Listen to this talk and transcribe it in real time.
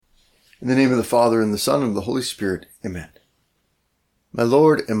In the name of the Father, and the Son, and of the Holy Spirit. Amen. My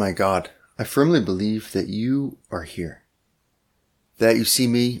Lord and my God, I firmly believe that you are here, that you see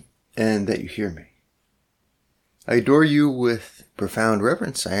me, and that you hear me. I adore you with profound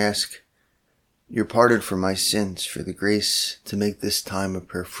reverence. I ask your pardon for my sins, for the grace to make this time of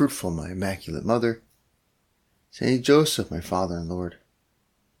prayer fruitful, my Immaculate Mother, Saint Joseph, my Father and Lord,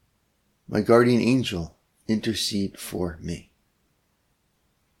 my guardian angel, intercede for me.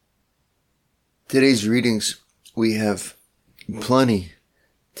 Today's readings, we have plenty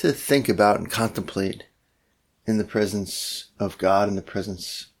to think about and contemplate in the presence of God, in the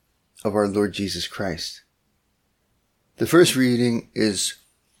presence of our Lord Jesus Christ. The first reading is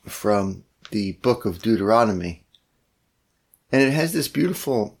from the book of Deuteronomy, and it has this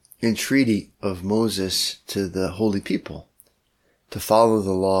beautiful entreaty of Moses to the holy people to follow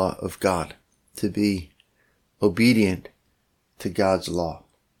the law of God, to be obedient to God's law.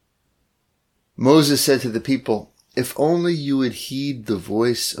 Moses said to the people, "If only you would heed the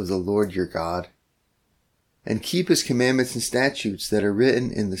voice of the Lord your God, and keep his commandments and statutes that are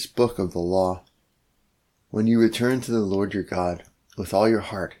written in this book of the law, when you return to the Lord your God with all your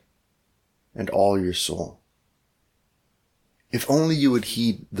heart and all your soul." If only you would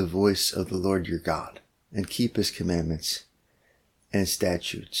heed the voice of the Lord your God and keep his commandments and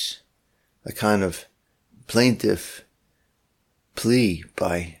statutes. A kind of plaintive plea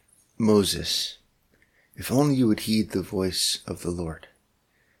by Moses. If only you would heed the voice of the Lord.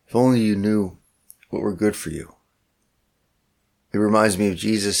 If only you knew what were good for you. It reminds me of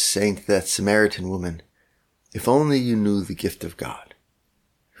Jesus saying to that Samaritan woman, if only you knew the gift of God.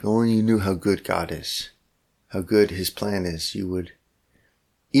 If only you knew how good God is, how good his plan is, you would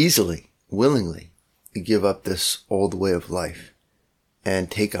easily, willingly give up this old way of life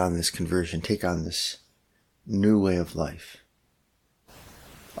and take on this conversion, take on this new way of life.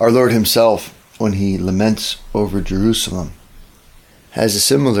 Our Lord himself, when he laments over Jerusalem, has a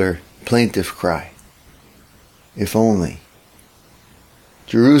similar plaintive cry. If only.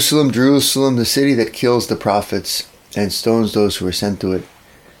 Jerusalem, Jerusalem, the city that kills the prophets and stones those who are sent to it.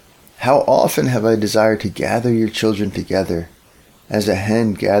 How often have I desired to gather your children together, as a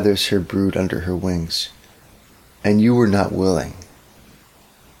hen gathers her brood under her wings, and you were not willing.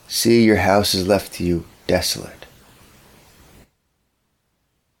 See, your house is left to you desolate.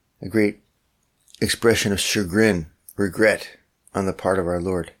 A great expression of chagrin, regret on the part of our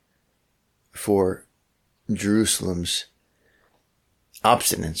Lord for Jerusalem's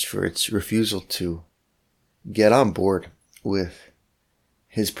obstinance, for its refusal to get on board with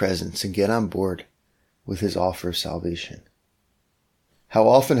his presence and get on board with his offer of salvation. How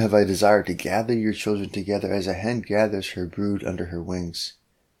often have I desired to gather your children together as a hen gathers her brood under her wings,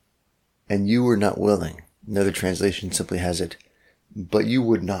 and you were not willing. Another translation simply has it, but you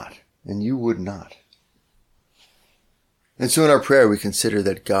would not, and you would not. And so in our prayer, we consider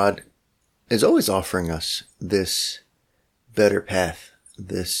that God is always offering us this better path,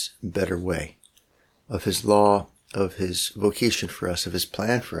 this better way of his law, of his vocation for us, of his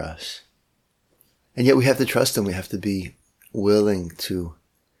plan for us. And yet we have to trust him. We have to be willing to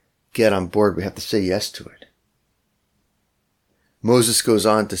get on board. We have to say yes to it. Moses goes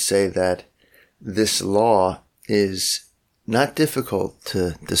on to say that this law is not difficult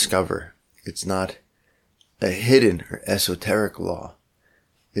to discover. It's not a hidden or esoteric law.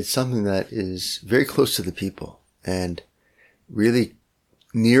 It's something that is very close to the people and really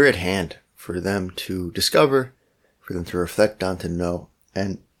near at hand for them to discover, for them to reflect on, to know,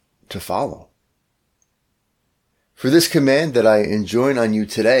 and to follow. For this command that I enjoin on you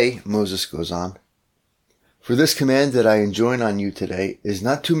today, Moses goes on, for this command that I enjoin on you today is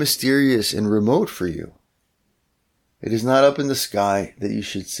not too mysterious and remote for you. It is not up in the sky that you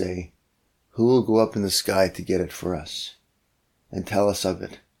should say, who will go up in the sky to get it for us and tell us of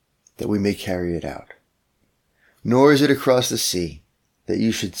it, that we may carry it out? Nor is it across the sea that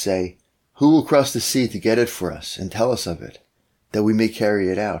you should say, who will cross the sea to get it for us and tell us of it, that we may carry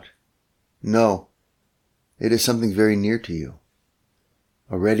it out? No, it is something very near to you,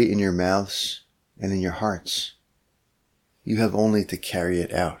 already in your mouths and in your hearts. You have only to carry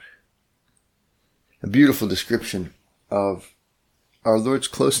it out. A beautiful description of our Lord's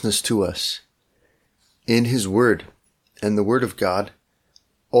closeness to us in his word. And the word of God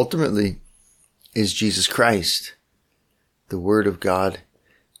ultimately is Jesus Christ. The word of God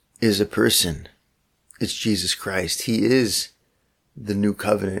is a person. It's Jesus Christ. He is the new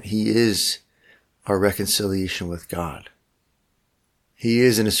covenant. He is our reconciliation with God. He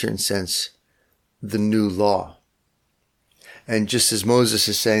is, in a certain sense, the new law. And just as Moses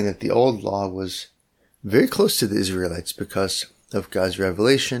is saying that the old law was very close to the Israelites because of God's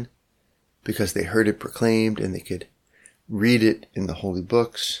revelation because they heard it proclaimed and they could read it in the holy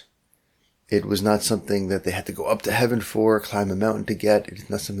books. It was not something that they had to go up to heaven for, climb a mountain to get. It's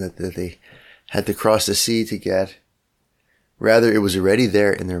not something that they had to cross the sea to get. Rather, it was already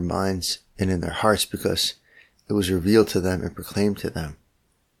there in their minds and in their hearts because it was revealed to them and proclaimed to them.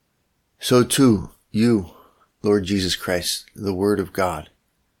 So too, you, Lord Jesus Christ, the Word of God,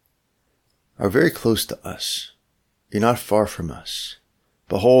 are very close to us. You're not far from us.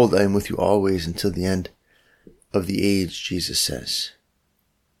 Behold, I am with you always until the end of the age, Jesus says.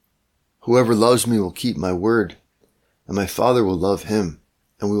 Whoever loves me will keep my word, and my Father will love him,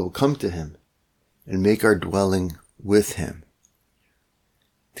 and we will come to him and make our dwelling with him.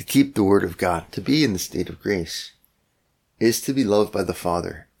 To keep the word of God, to be in the state of grace, is to be loved by the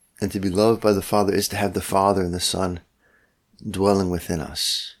Father. And to be loved by the Father is to have the Father and the Son dwelling within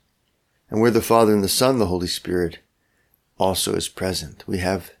us. And where the Father and the Son, the Holy Spirit, also is present. We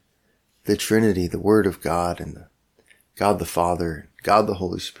have the Trinity, the Word of God, and God the Father, God the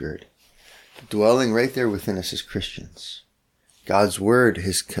Holy Spirit, dwelling right there within us as Christians. God's Word,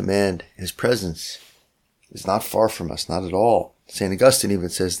 His command, His presence is not far from us, not at all. St. Augustine even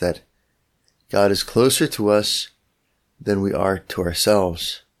says that God is closer to us than we are to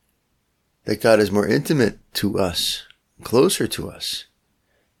ourselves. That God is more intimate to us, closer to us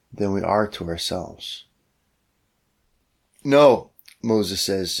than we are to ourselves. No, Moses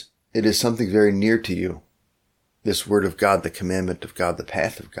says, it is something very near to you. This word of God, the commandment of God, the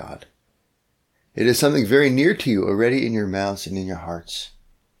path of God. It is something very near to you, already in your mouths and in your hearts.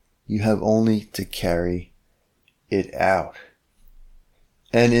 You have only to carry it out.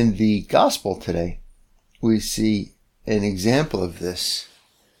 And in the gospel today, we see an example of this,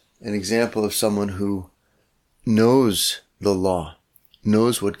 an example of someone who knows the law,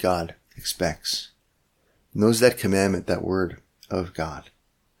 knows what God expects, knows that commandment, that word of God.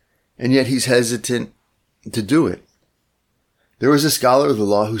 And yet he's hesitant to do it. There was a scholar of the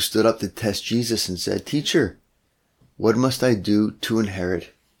law who stood up to test Jesus and said, "Teacher, what must I do to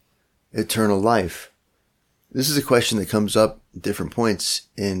inherit eternal life?" This is a question that comes up at different points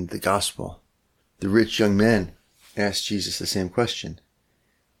in the gospel. The rich young man asked Jesus the same question.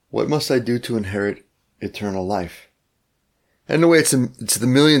 What must I do to inherit eternal life? And in a way, it's the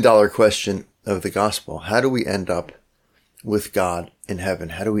million-dollar question of the gospel. How do we end up with God in heaven?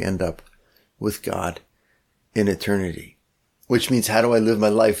 How do we end up with God in eternity? Which means, how do I live my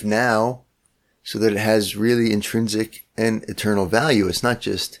life now so that it has really intrinsic and eternal value? It's not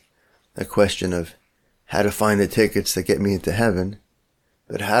just a question of how to find the tickets that get me into heaven,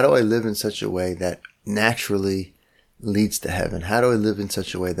 but how do I live in such a way that naturally leads to heaven? How do I live in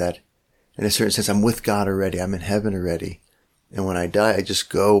such a way that, in a certain sense, I'm with God already, I'm in heaven already, and when I die, I just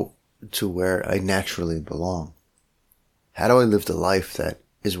go to where I naturally belong? How do I live the life that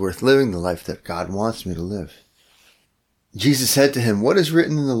is worth living, the life that God wants me to live? Jesus said to him, "What is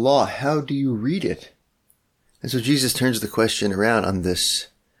written in the law? How do you read it?" And so Jesus turns the question around on this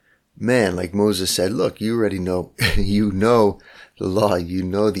man, like Moses said, look, you already know, you know the law, you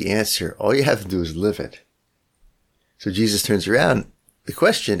know the answer. All you have to do is live it. So Jesus turns around the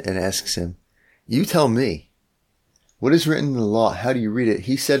question and asks him, you tell me, what is written in the law? How do you read it?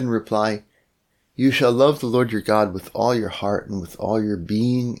 He said in reply, you shall love the Lord your God with all your heart and with all your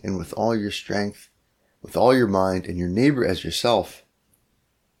being and with all your strength, with all your mind, and your neighbor as yourself.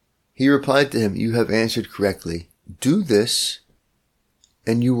 He replied to him, you have answered correctly. Do this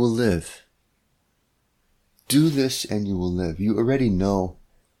and you will live. Do this and you will live. You already know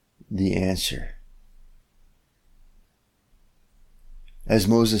the answer. As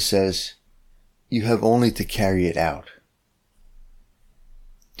Moses says, you have only to carry it out.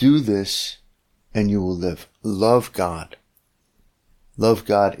 Do this and you will live. Love God. Love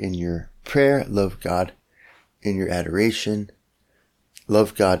God in your prayer. Love God in your adoration.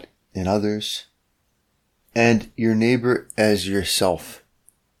 Love God in others. And your neighbor as yourself.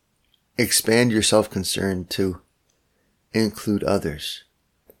 Expand your self-concern to include others.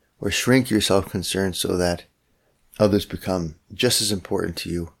 Or shrink your self-concern so that others become just as important to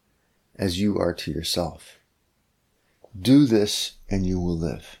you as you are to yourself. Do this and you will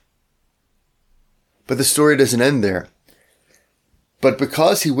live. But the story doesn't end there. But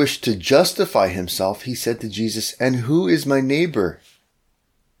because he wished to justify himself, he said to Jesus, and who is my neighbor?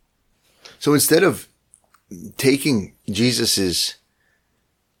 So instead of taking Jesus's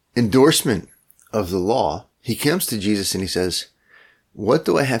endorsement of the law, he comes to Jesus and he says, what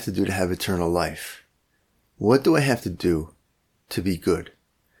do I have to do to have eternal life? What do I have to do to be good?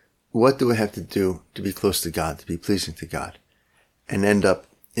 What do I have to do to be close to God, to be pleasing to God, and end up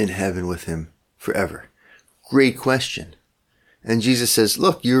in heaven with him forever? Great question. And Jesus says,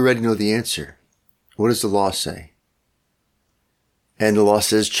 look, you already know the answer. What does the law say? And the law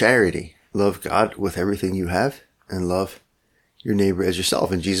says charity. Love God with everything you have and love your neighbor as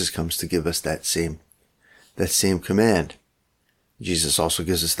yourself. And Jesus comes to give us that same command. Jesus also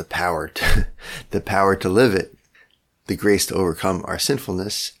gives us the power to live it, the grace to overcome our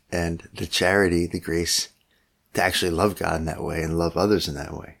sinfulness, and the charity, the grace to actually love God in that way and love others in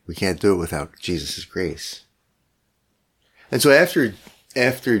that way. We can't do it without Jesus' grace. And so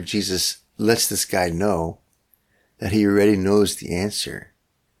after Jesus lets this guy know that he already knows the answer,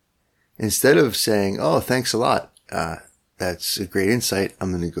 instead of saying, oh, thanks a lot, that's a great insight, I'm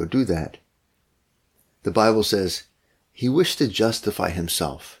going to go do that, the Bible says he wished to justify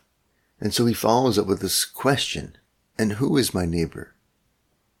himself. And so he follows up with this question, and who is my neighbor?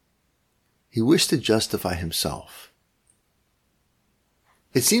 He wished to justify himself.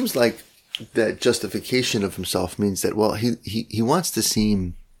 It seems like that justification of himself means that, well, he wants to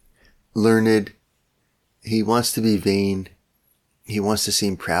seem learned. He wants to be vain. He wants to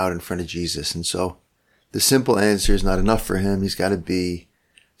seem proud in front of Jesus. And so the simple answer is not enough for him. He's got to be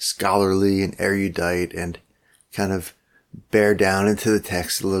scholarly and erudite and kind of bear down into the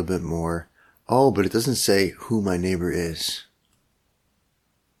text a little bit more. Oh, but it doesn't say who my neighbor is.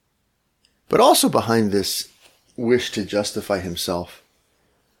 But also behind this wish to justify himself,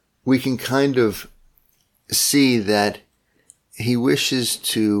 we can kind of see that he wishes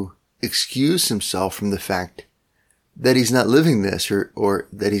to excuse himself from the fact that he's not living this or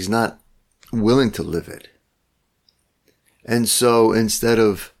that he's not willing to live it. And so instead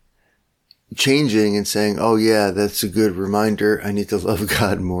of changing and saying, oh yeah, that's a good reminder, I need to love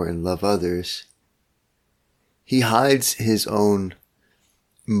God more and love others, he hides his own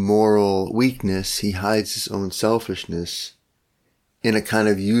moral weakness. He hides his own selfishness in a kind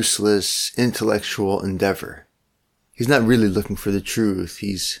of useless intellectual endeavor. He's not really looking for the truth.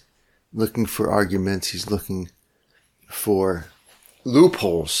 He's looking for arguments. He's looking for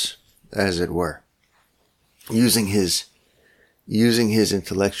loopholes, as it were, using his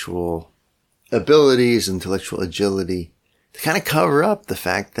intellectual abilities, intellectual agility to kind of cover up the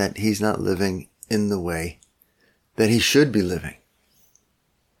fact that he's not living in the way that he should be living.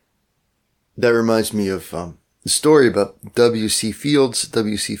 That reminds me of the story about W.C. Fields.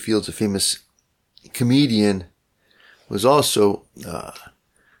 W.C. Fields, a famous comedian, was also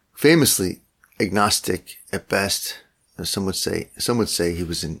famously agnostic at best. Some would say he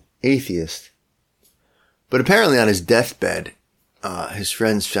was an atheist. But apparently on his deathbed, his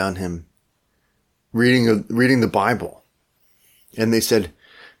friends found him reading the Bible. And they said,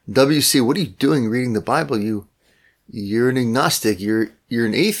 W.C., what are you doing reading the Bible? You're an agnostic. You're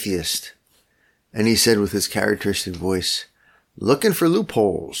an atheist. And he said with his characteristic voice, looking for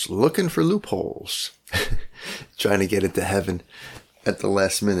loopholes. Trying to get into heaven at the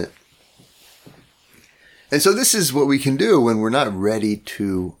last minute. And so this is what we can do when we're not ready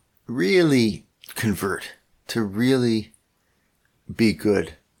to really convert, to really be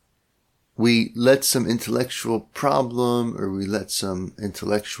good. We let some intellectual problem or we let some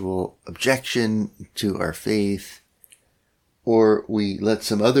intellectual objection to our faith, or we let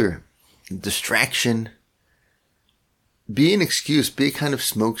some other distraction be an excuse, be a kind of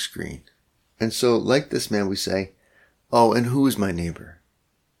smokescreen. And so like this man, we say, oh, and who is my neighbor?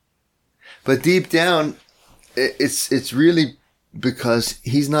 But deep down, it's really because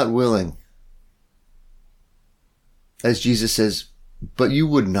he's not willing. As Jesus says, but you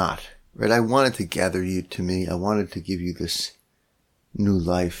would not, right? I wanted to gather you to me. I wanted to give you this new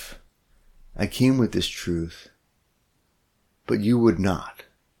life. I came with this truth, but you would not.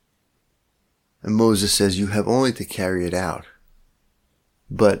 And Moses says, you have only to carry it out.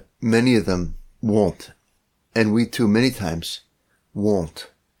 But many of them won't. And we too, many times, won't.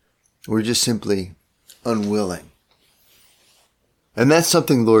 We're just simply unwilling. And that's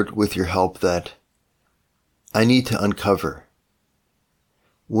something, Lord, with your help, that I need to uncover.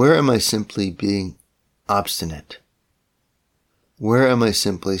 Where am I simply being obstinate? Where am I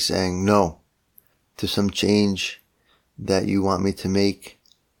simply saying no to some change that you want me to make,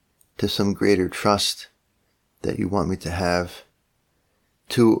 to some greater trust that you want me to have,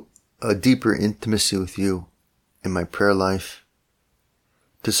 to a deeper intimacy with you in my prayer life,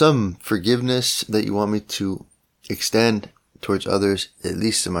 to some forgiveness that you want me to extend towards others, at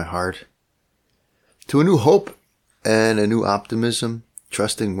least in my heart, to a new hope and a new optimism,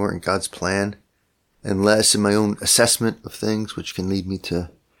 trusting more in God's plan and less in my own assessment of things, which can lead me to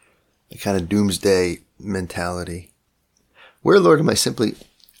a kind of doomsday mentality. Where, Lord, am I simply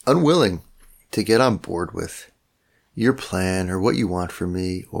unwilling to get on board with your plan or what you want for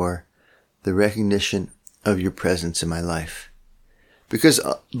me or the recognition of your presence in my life? Because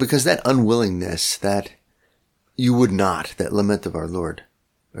that unwillingness, that you would not, that lament of our Lord,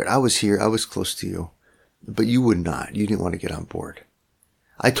 right? I was here, I was close to you, but you would not. You didn't want to get on board.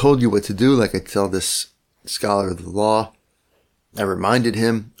 I told you what to do, like I tell this scholar of the law. I reminded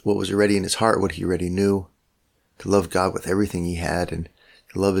him what was already in his heart, what he already knew, to love God with everything he had and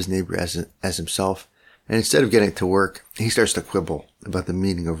to love his neighbor as himself. And instead of getting to work, he starts to quibble about the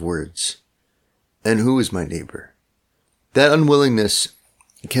meaning of words. And who is my neighbor? That unwillingness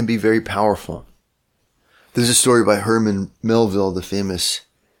can be very powerful. There's a story by Herman Melville, the famous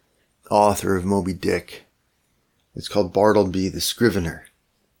author of Moby Dick. It's called Bartleby the Scrivener.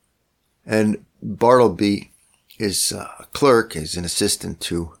 And Bartleby is a clerk, is an assistant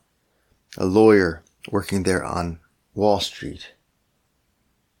to a lawyer working there on Wall Street.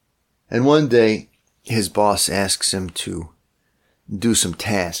 And one day, his boss asks him to do some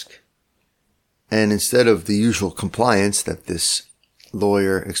task. And instead of the usual compliance that this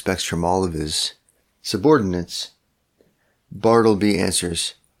lawyer expects from all of his subordinates, Bartleby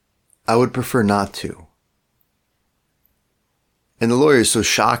answers, "I would prefer not to." And the lawyer is so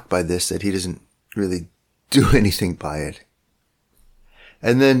shocked by this that he doesn't really do anything by it.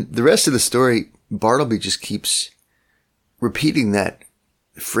 And then the rest of the story, Bartleby just keeps repeating that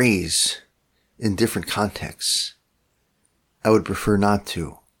phrase in different contexts. I would prefer not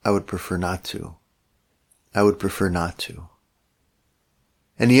to. I would prefer not to. I would prefer not to.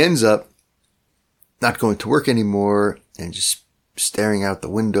 And he ends up not going to work anymore and just staring out the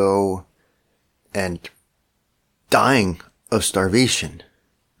window and dying of starvation.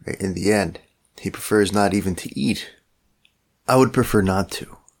 Right? In the end, he prefers not even to eat. I would prefer not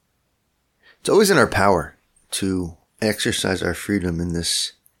to. It's always in our power to exercise our freedom in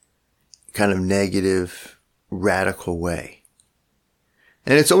this kind of negative, radical way.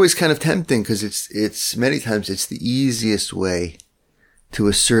 And it's always kind of tempting because it's many times it's the easiest way to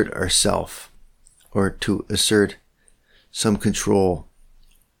assert ourself or to assert some control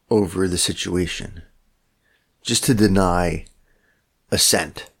over the situation. Just to deny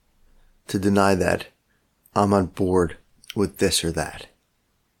assent, to deny that I'm on board with this or that.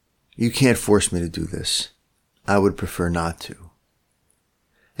 You can't force me to do this. I would prefer not to.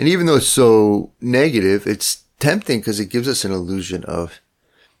 And even though it's so negative, it's tempting because it gives us an illusion of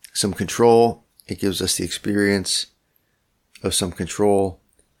some control. It gives us the experience of some control.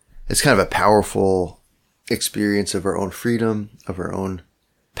 It's kind of a powerful experience of our own freedom, of our own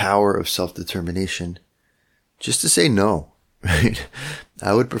power of self-determination. Just to say no, right?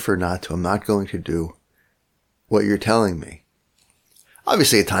 I would prefer not to. I'm not going to do what you're telling me.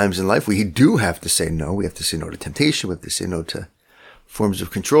 Obviously, at times in life, we do have to say no. We have to say no to temptation. We have to say no to forms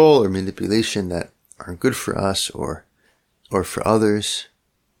of control or manipulation that aren't good for us or for others.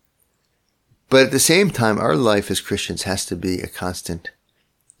 But at the same time, our life as Christians has to be a constant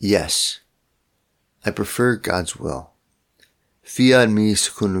yes. I prefer God's will. Fiat mi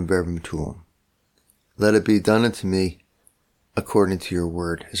secundum verbum tuum. Let it be done unto me according to your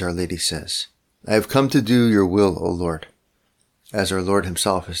word, as Our Lady says. I have come to do your will, O Lord, as our Lord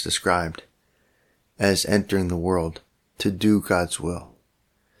himself is described as entering the world to do God's will.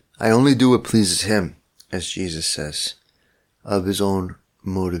 I only do what pleases him, as Jesus says, of his own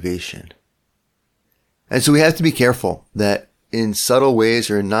motivation. And so we have to be careful that in subtle ways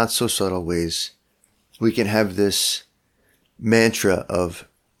or in not so subtle ways, we can have this mantra of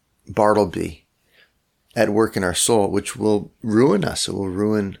Bartleby at work in our soul, which will ruin us. It will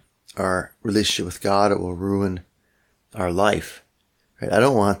ruin our relationship with God. It will ruin our life. Right? I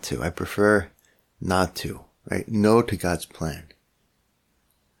don't want to. I prefer not to. Right? No to God's plan.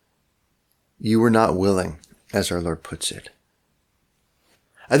 You were not willing, as our Lord puts it.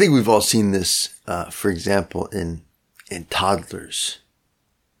 I think we've all seen this, for example, in toddlers,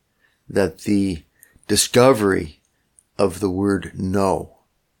 that the discovery of the word no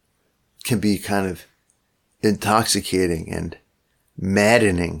can be kind of intoxicating and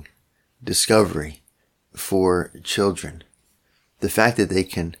maddening discovery for children. The fact that they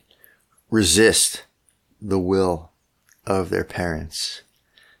can resist the will of their parents.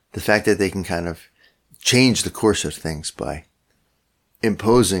 The fact that they can kind of change the course of things by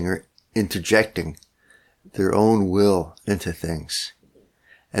imposing or interjecting their own will into things.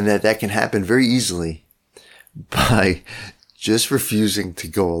 And that can happen very easily by just refusing to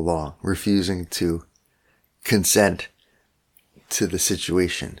go along, refusing to consent to the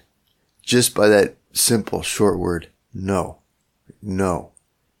situation. Just by that simple short word, no, no,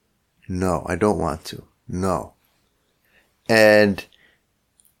 no, I don't want to, no. And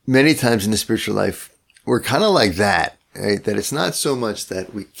many times in the spiritual life, we're kind of like that, right? That it's not so much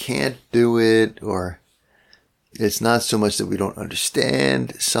that we can't do it or It's not so much that we don't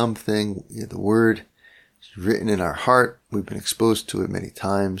understand something. The word is written in our heart. We've been exposed to it many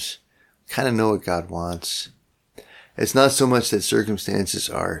times. We kind of know what God wants. It's not so much that circumstances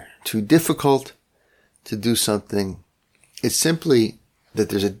are too difficult to do something. It's simply that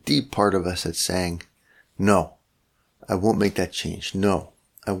there's a deep part of us that's saying, no, I won't make that change. No,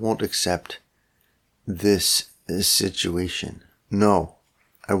 I won't accept this situation. No,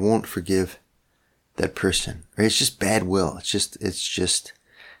 I won't forgive that person. Right? It's just bad will. It's just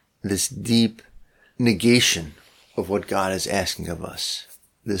this deep negation of what God is asking of us.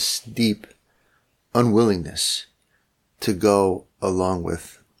 This deep unwillingness to go along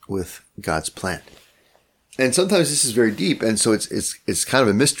with God's plan. And sometimes this is very deep, and so it's kind of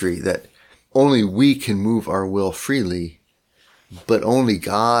a mystery that only we can move our will freely, but only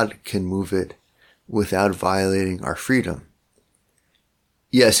God can move it without violating our freedom.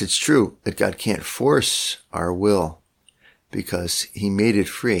 Yes, it's true that God can't force our will because he made it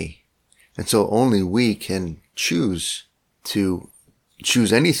free. And so only we can choose to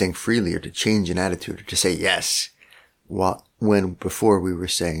choose anything freely, or to change an attitude, or to say yes when before we were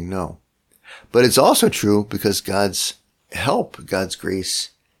saying no. But it's also true because God's help, God's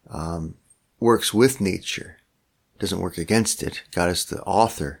grace, works with nature. It doesn't work against it. God is the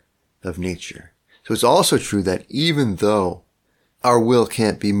author of nature. So it's also true that even though our will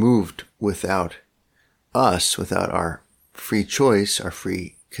can't be moved without us, without our free choice, our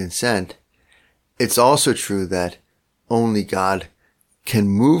free consent, it's also true that only God can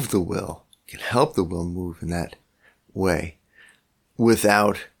move the will, can help the will move in that way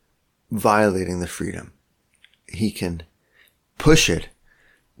without violating the freedom. He can push it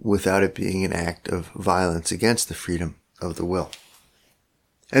without it being an act of violence against the freedom of the will.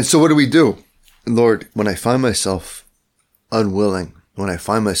 And so what do we do? Lord, when I find myself unwilling, when I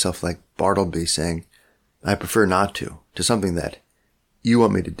find myself like Bartleby saying, I prefer not to something that you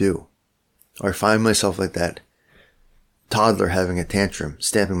want me to do, or I find myself like that toddler having a tantrum,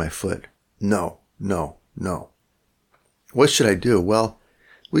 stamping my foot, no, no, no. What should I do? Well,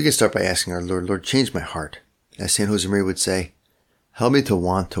 we can start by asking our Lord, change my heart. As St. Josemaria would say, help me to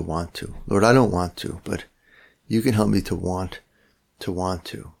want to want to. Lord, I don't want to, but you can help me to want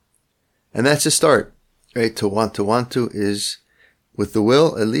to. And that's a start, right? To want to is, with the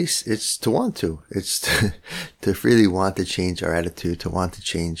will, at least, it's to want to. It's to freely want to change our attitude, to want to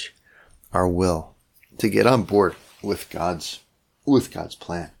change our will, to get on board with God's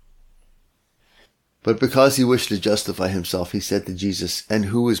plan. But because he wished to justify himself, he said to Jesus, and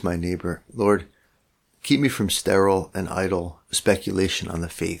who is my neighbor? Lord, keep me from sterile and idle speculation on the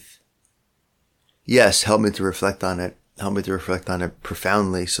faith. Yes, help me to reflect on it. Help me to reflect on it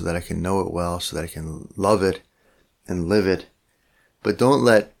profoundly so that I can know it well, so that I can love it and live it. But don't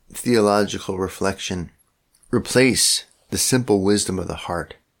let theological reflection replace the simple wisdom of the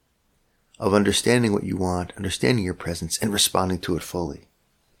heart, of understanding what you want, understanding your presence, and responding to it fully.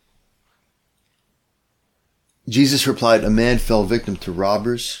 Jesus replied, a man fell victim to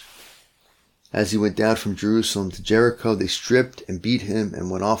robbers. As he went down from Jerusalem to Jericho, they stripped and beat him and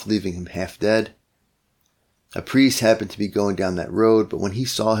went off, leaving him half dead. A priest happened to be going down that road, but when he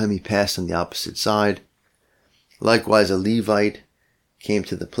saw him, he passed on the opposite side. Likewise, a Levite came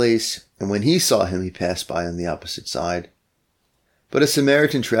to the place, and when he saw him, he passed by on the opposite side. But a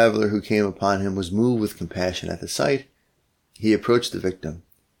Samaritan traveler who came upon him was moved with compassion at the sight. He approached the victim,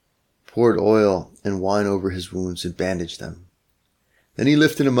 poured oil and wine over his wounds, and bandaged them. Then he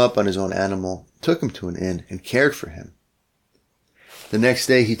lifted him up on his own animal, took him to an inn, and cared for him. The next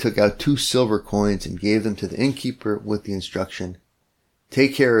day he took out 2 silver coins and gave them to the innkeeper with the instruction,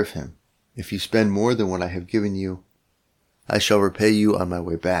 take care of him. If you spend more than what I have given you, I shall repay you on my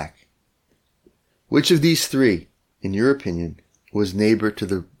way back. Which of these 3, in your opinion, was neighbor to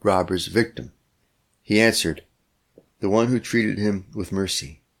the robber's victim? He answered, the one who treated him with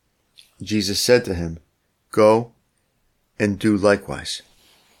mercy. Jesus said to him, go and do likewise.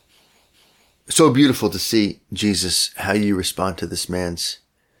 So beautiful to see, Jesus, how you respond to this man's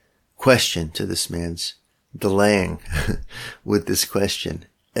question, to this man's delaying with this question.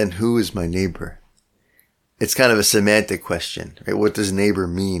 And who is my neighbor? It's kind of a semantic question, right? What does neighbor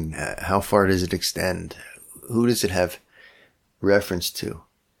mean? How far does it extend? Who does it have reference to?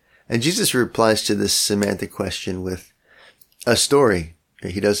 And Jesus replies to this semantic question with a story.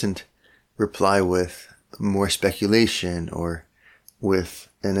 He doesn't reply with more speculation or with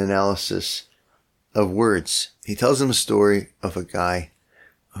an analysis of words. He tells him a story of a guy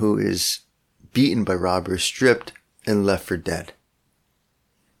who is beaten by robbers, stripped, and left for dead.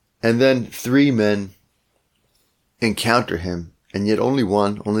 And then 3 men encounter him, and yet only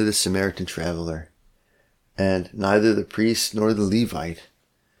one, only the Samaritan traveler, and neither the priest nor the Levite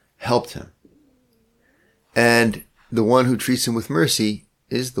helped him. And the one who treats him with mercy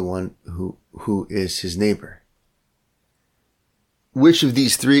is the one who is his neighbor. Which of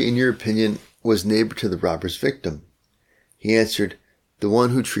these three, in your opinion, was neighbor to the robber's victim? He answered, the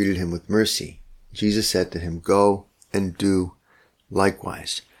one who treated him with mercy. Jesus said to him, go and do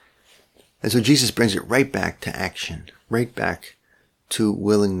likewise. And so Jesus brings it right back to action, right back to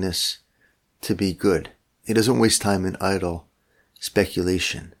willingness to be good. He doesn't waste time in idle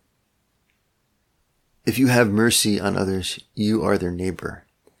speculation. If you have mercy on others, you are their neighbor.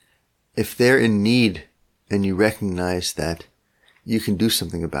 If they're in need and you recognize that you can do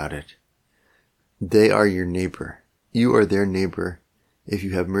something about it, they are your neighbor. You are their neighbor. If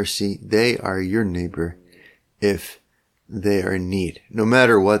you have mercy, they are your neighbor if they are in need. No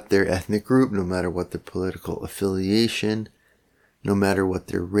matter what their ethnic group, no matter what their political affiliation, no matter what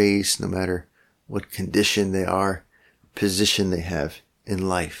their race, no matter what condition they are, position they have in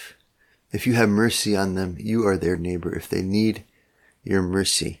life. If you have mercy on them, you are their neighbor. If they need your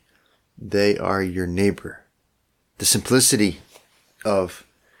mercy, they are your neighbor. The simplicity of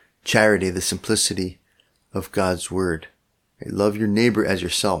charity, the simplicity of God's word. Love your neighbor as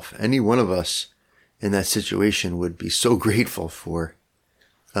yourself. Any one of us in that situation would be so grateful for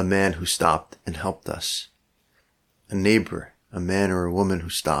a man who stopped and helped us. A neighbor, a man or a woman who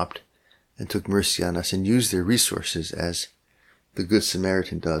stopped and took mercy on us and used their resources as the Good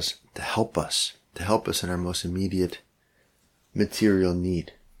Samaritan does to help us in our most immediate material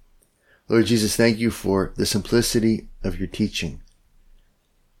need. Lord Jesus, thank you for the simplicity of your teaching.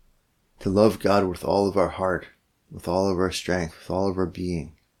 To love God with all of our heart, with all of our strength, with all of our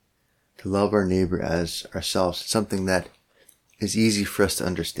being. To love our neighbor as ourselves. It's something that is easy for us to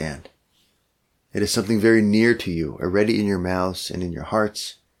understand. It is something very near to you, already in your mouths and in your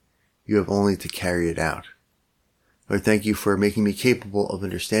hearts. You have only to carry it out. Lord, thank you for making me capable of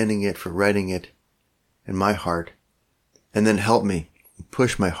understanding it, for writing it in my heart. And then help me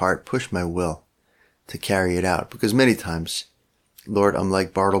push my heart, push my will to carry it out. Because many times, Lord, I'm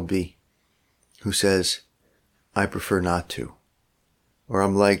like Bartleby, who says, I prefer not to. Or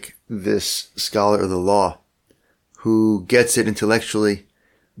I'm like this scholar of the law who gets it intellectually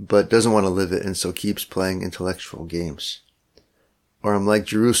but doesn't want to live it and so keeps playing intellectual games. Or I'm like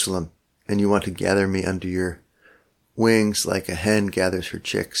Jerusalem and you want to gather me under your wings like a hen gathers her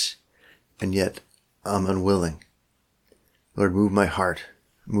chicks, and yet I'm unwilling. Lord, move my heart,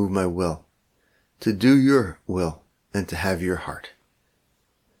 move my will to do your will and to have your heart.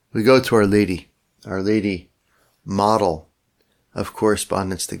 We go to Our Lady, model of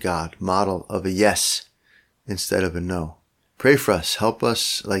correspondence to God, model of a yes instead of a no. Pray for us, help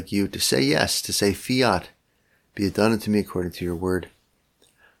us like you to say yes, to say fiat, be it done unto me according to your word,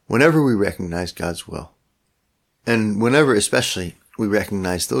 whenever we recognize God's will. And whenever especially we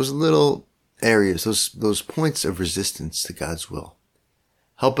recognize those little areas, those points of resistance to God's will.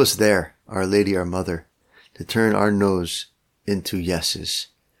 Help us there, Our Lady, our Mother, to turn our no's into yeses,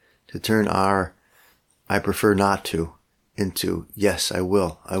 to turn our I prefer not to into yes, I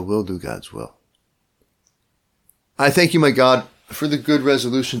will do God's will. I thank you, my God, for the good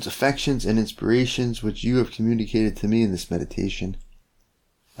resolutions, affections, and inspirations which you have communicated to me in this meditation.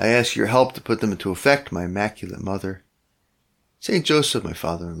 I ask your help to put them into effect, my Immaculate Mother, Saint Joseph, my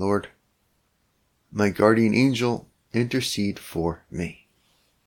Father and Lord, my guardian angel, intercede for me.